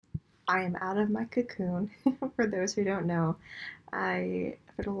I am out of my cocoon. For those who don't know,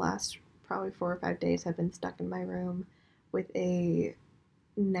 for the last probably 4 or 5 days, have been stuck in my room with a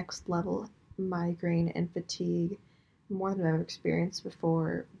next level migraine and fatigue, more than I've ever experienced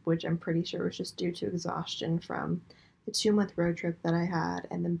before, which I'm pretty sure was just due to exhaustion from the 2 month road trip that I had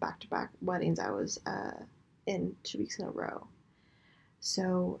and then back to back weddings I was in 2 weeks in a row.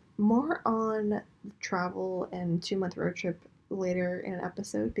 So, more on travel and 2 month road trip later in an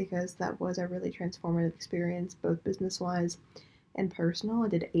episode because that was a really transformative experience, both business wise and personal. I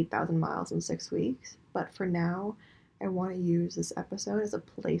did 8,000 miles in 6 weeks. But for now, I want to use this episode as a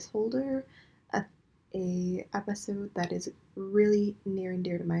placeholder, a, a episode that is really near and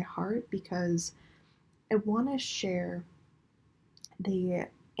dear to my heart because I want to share the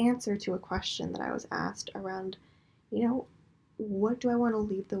answer to a question that I was asked around, you know, what do I want to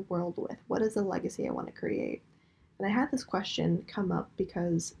leave the world with? What is the legacy I want to create? And I had this question come up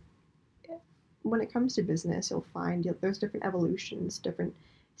because when it comes to business, you'll find there's different evolutions, different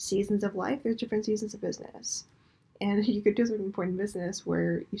seasons of life, there's different seasons of business. And you get to a certain point in business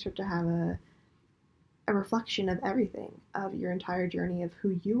where you start to have a reflection of everything, of your entire journey of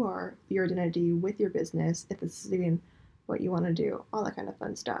who you are, your identity with your business, if this is even what you want to do, all that kind of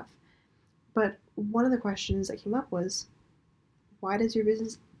fun stuff. But one of the questions that came up was, why does your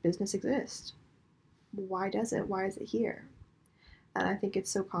business exist? Why does it? Why is it here? And I think it's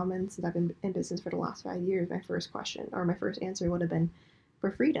so common since I've been in business for the last 5 years. My first question or my first answer would have been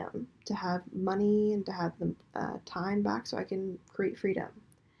for freedom, to have money and to have the time back so I can create freedom.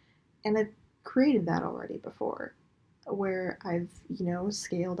 And I've created that already before, where I've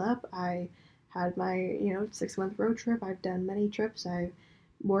scaled up. I had my 6 month road trip. I've done many trips. I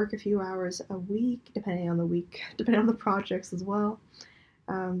work a few hours a week, depending on the week, depending on the projects as well.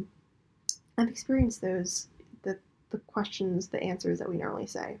 Um, I've experienced the questions, the answers that we normally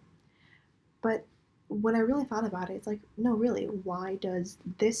say. But when I really thought about it, it's like, no, really, why does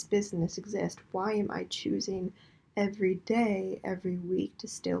this business exist? Why am I choosing every day, every week to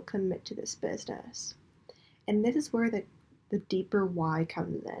still commit to this business? And this is where the deeper why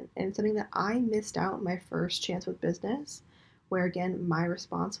comes in. And it's something that I missed out my first chance with business, where again, my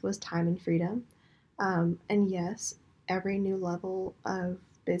response was time and freedom. And yes, every new level of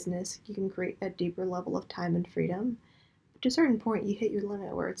business, you can create a deeper level of time and freedom. But to a certain point, you hit your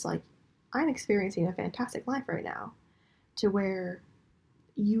limit where it's like, I'm experiencing a fantastic life right now, to where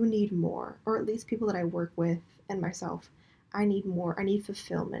you need more, or at least people that I work with and myself, I need more. I need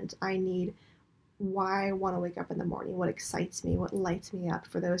fulfillment. I need why I want to wake up in the morning, what excites me, what lights me up.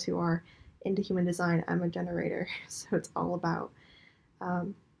 For those who are into human design, I'm a generator, so it's all about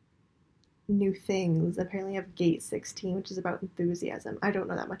um, new things. Apparently, I have Gate 16, which is about enthusiasm. I don't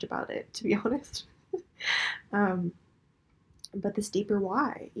know that much about it, to be honest. um, but this deeper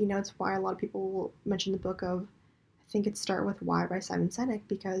why, it's why a lot of people mention the book of, I think it's Start With Why by Simon Sinek,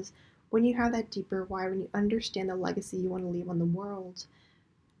 because when you have that deeper why, when you understand the legacy you want to leave on the world,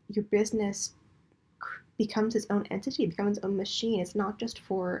 your business becomes its own entity, becomes its own machine. It's not just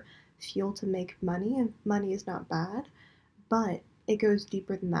for fuel to make money, and money is not bad, but it goes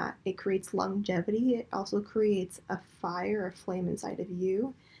deeper than that. It creates longevity. It also creates a fire, a flame inside of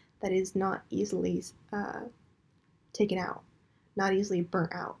you that is not easily taken out, not easily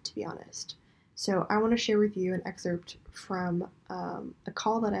burnt out, to be honest. So I want to share with you an excerpt from a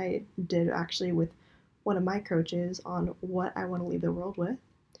call that I did actually with one of my coaches on what I want to leave the world with.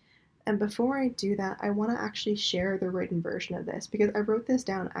 And before I do that, I want to actually share the written version of this because I wrote this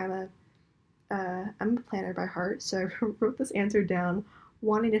down. I'm a planner by heart, so I wrote this answer down,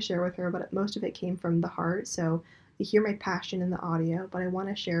 wanting to share with her, but most of it came from the heart. So you hear my passion in the audio, but I want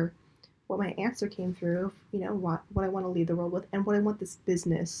to share what my answer came through. What I want to leave the world with, and what I want this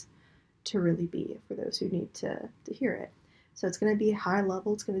business to really be for those who need to hear it. So it's going to be high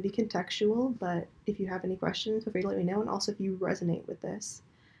level, it's going to be contextual, but if you have any questions, feel free to let me know. And also, if you resonate with this,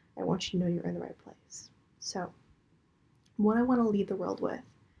 I want you to know you're in the right place. So, what I want to leave the world with,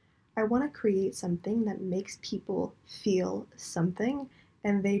 I want to create something that makes people feel something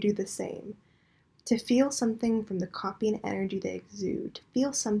and they do the same. To feel something from the copy and energy they exude, to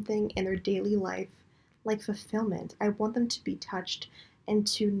feel something in their daily life like fulfillment. I want them to be touched and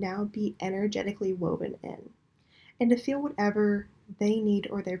to now be energetically woven in, and to feel whatever they need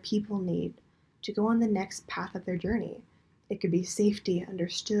or their people need to go on the next path of their journey. It could be safety,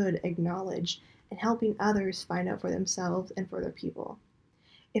 understood, acknowledged, and helping others find out for themselves and for their people.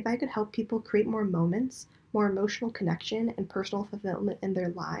 If I could help people create more moments, more emotional connection, and personal fulfillment in their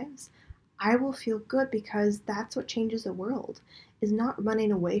lives, I will feel good because that's what changes the world. is not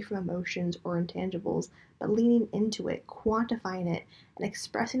running away from emotions or intangibles, but leaning into it, quantifying it, and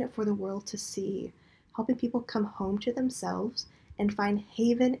expressing it for the world to see, helping people come home to themselves and find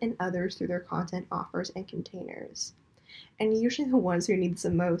haven in others through their content offers and containers. And usually the ones who need this the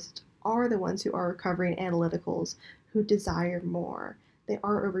most are the ones who are recovering analyticals, who desire more. They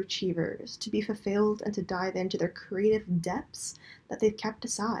are overachievers, to be fulfilled and to dive into their creative depths that they've kept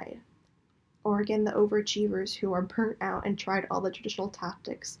aside. Or again, the overachievers who are burnt out and tried all the traditional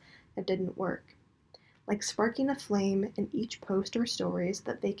tactics that didn't work. Like sparking a flame in each post or story so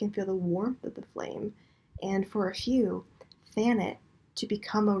that they can feel the warmth of the flame, and for a few, fan it to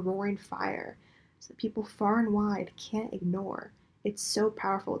become a roaring fire so that people far and wide can't ignore. It's so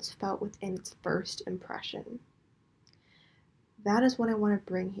powerful, it's felt within its first impression. That is what I want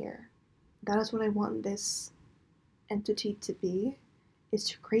to bring here. That is what I want this entity to be, is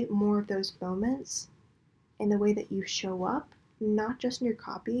to create more of those moments in the way that you show up, not just in your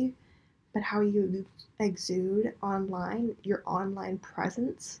copy, but how you exude online, your online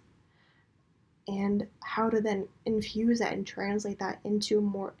presence, and how to then infuse that and translate that into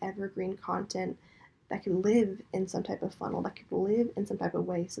more evergreen content that could live in some type of funnel, that could live in some type of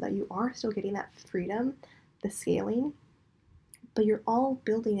way, so that you are still getting that freedom, the scaling, but you're all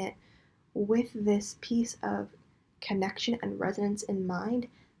building it with this piece of connection and resonance in mind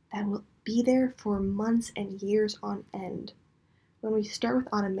that will be there for months and years on end. When we start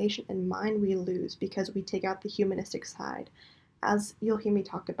with automation in mind, we lose because we take out the humanistic side. As you'll hear me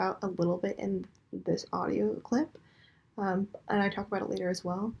talk about a little bit in this audio clip, and I talk about it later as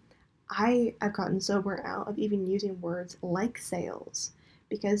well, I've gotten so burnt out of even using words like sales,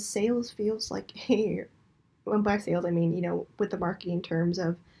 because sales feels like, hey, when by sales I mean, with the marketing terms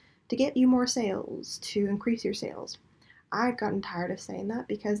of to get you more sales, to increase your sales. I've gotten tired of saying that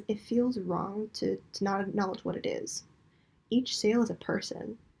because it feels wrong to not acknowledge what it is. Each sale is a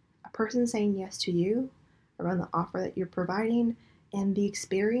person saying yes to you around the offer that you're providing and the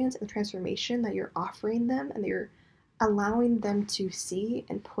experience and transformation that you're offering them and that you're allowing them to see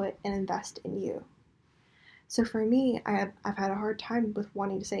and put and invest in you. So for me, I've had a hard time with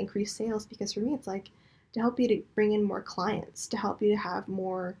wanting to say increase sales, because for me it's like to help you to bring in more clients, to help you to have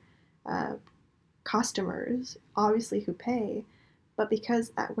more uh, customers, obviously, who pay, but because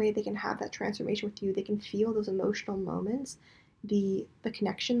that way they can have that transformation with you, they can feel those emotional moments, the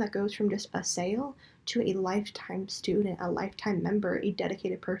connection that goes from just a sale to a lifetime student, a lifetime member, a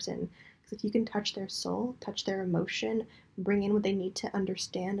dedicated person. Because if you can touch their soul, touch their emotion, bring in what they need to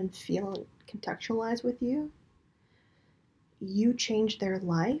understand and feel and contextualize with you, you change their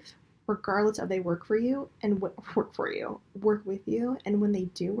life regardless of they work for you and work with you, and when they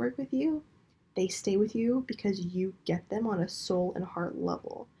do work with you, they stay with you because you get them on a soul and heart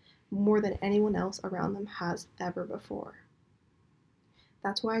level more than anyone else around them has ever before.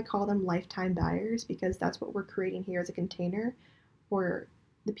 That's why I call them lifetime buyers, because that's what we're creating here as a container where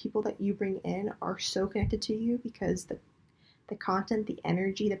the people that you bring in are so connected to you because the content, the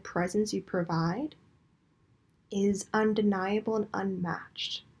energy, the presence you provide is undeniable and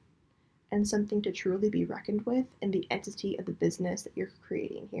unmatched, and something to truly be reckoned with in the entity of the business that you're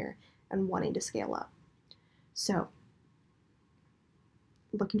creating here and wanting to scale up. So,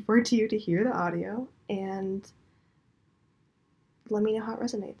 looking forward to you to hear the audio and let me know how it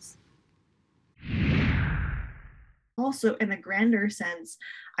resonates. Also, in a grander sense,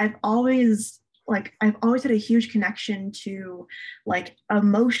 I've always had a huge connection to like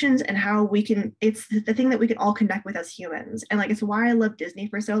emotions and how we can, it's the thing that we can all connect with as humans. And like it's why I love Disney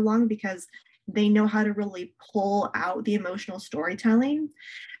for so long, because they know how to really pull out the emotional storytelling.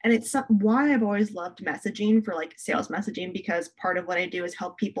 And it's why I've always loved messaging for like sales messaging, because part of what I do is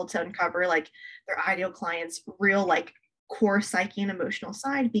help people to uncover like their ideal clients real like core psyche and emotional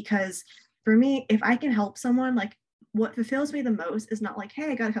side. Because for me, if I can help someone, like what fulfills me the most is not like,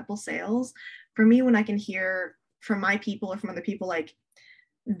 hey, I got a couple sales. For me, when I can hear from my people or from other people, like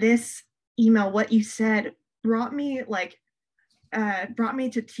this email, what you said brought me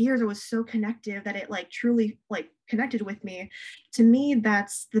to tears. It was so connective that it like truly like connected with me. To me,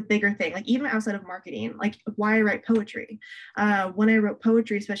 that's the bigger thing. Like even outside of marketing, like why I write poetry. When I wrote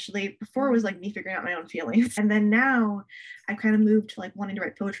poetry, especially before, it was like me figuring out my own feelings, and then now I've kind of moved to like wanting to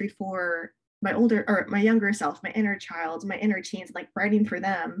write poetry for my younger self, my inner child, my inner teens, like writing for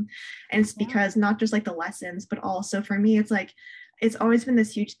them. And it's because not just like the lessons, but also for me, it's like it's always been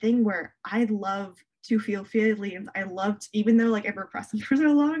this huge thing where I love to feel feelings. I loved, even though like I've repressed them for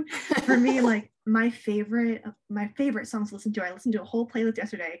so long, for me, like my favorite songs to listen to, I listened to a whole playlist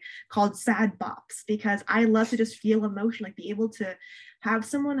yesterday called Sad Bops, because I love to just feel emotion, like be able to have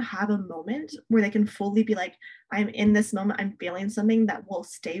someone have a moment where they can fully be like, I'm in this moment, I'm feeling something that will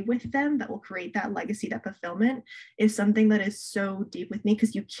stay with them, that will create that legacy, that fulfillment, is something that is so deep with me,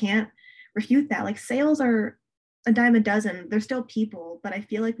 because you can't refute that. Like, sales are a dime a dozen, they're still people, but I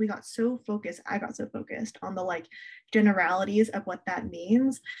feel like I got so focused on the like generalities of what that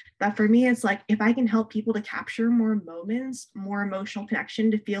means, that for me it's like, if I can help people to capture more moments, more emotional connection,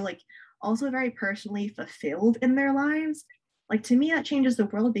 to feel like also very personally fulfilled in their lives, like, to me that changes the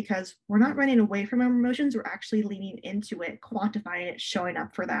world, because we're not running away from our emotions, we're actually leaning into it, quantifying it, showing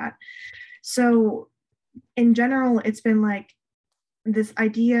up for that. So in general, it's been like this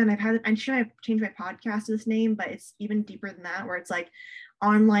idea, and I'm sure I've changed my podcast to this name, but it's even deeper than that, where it's like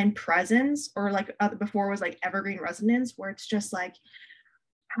online presence, or like before was like evergreen resonance, where it's just like,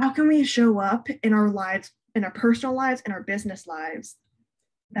 how can we show up in our lives, in our personal lives, in our business lives,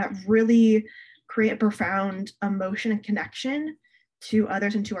 that really create a profound emotion and connection to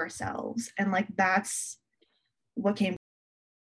others and to ourselves. And like, that's what came